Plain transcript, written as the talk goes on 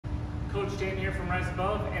Coach Dan here from Rise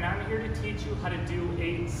Above, and I'm here to teach you how to do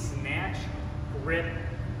a snatch grip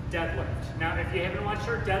deadlift. Now, if you haven't watched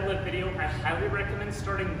our deadlift video, I highly recommend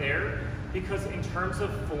starting there because in terms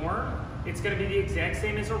of form, it's going to be the exact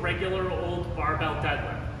same as a regular old barbell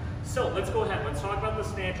deadlift. So let's go ahead, let's talk about the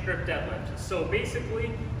snatch grip deadlift. So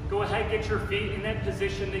basically, go ahead, get your feet in that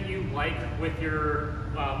position that you like with your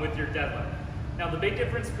deadlift. Now, the big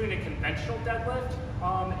difference between a conventional deadlift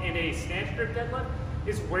and a snatch grip deadlift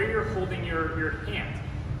is where you're holding your hand.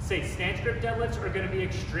 Say snatch grip deadlifts are going to be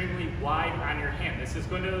extremely wide on your hand. This is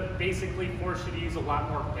going to basically force you to use a lot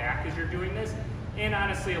more back as you're doing this, and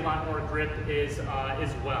honestly a lot more grip as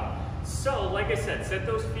well. So like I said, set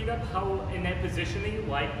those feet up in that position that you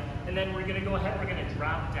like, and then we're going to go ahead, we're going to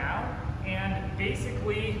drop down, and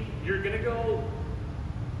basically you're going to go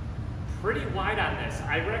pretty wide on this.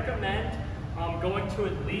 I recommend going to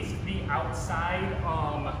at least the outside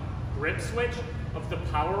grip switch of the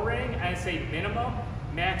power ring as a minimum,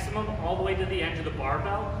 maximum, all the way to the edge of the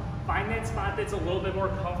barbell. Find that spot that's a little bit more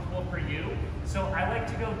comfortable for you. So I like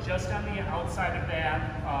to go just on the outside of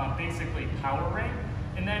that basically power ring.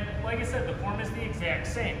 And then, like I said, the form is the exact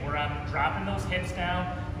same, where I'm dropping those hips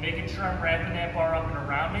down, making sure I'm wrapping that bar up and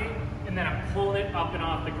around me, and then I'm pulling it up and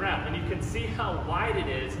off the ground. And you can see how wide it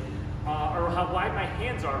is, or how wide my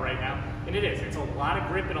hands are right now, and it is. It's a lot of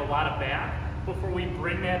grip and a lot of back. Before we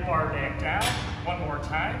bring that bar back down, one more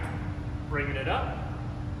time, bringing it up,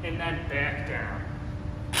 and then back down.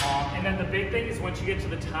 And then the big thing is once you get to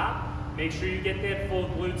the top, make sure you get that full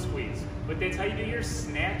glute squeeze. But that's how you do your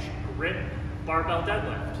snatch grip barbell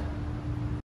deadlift.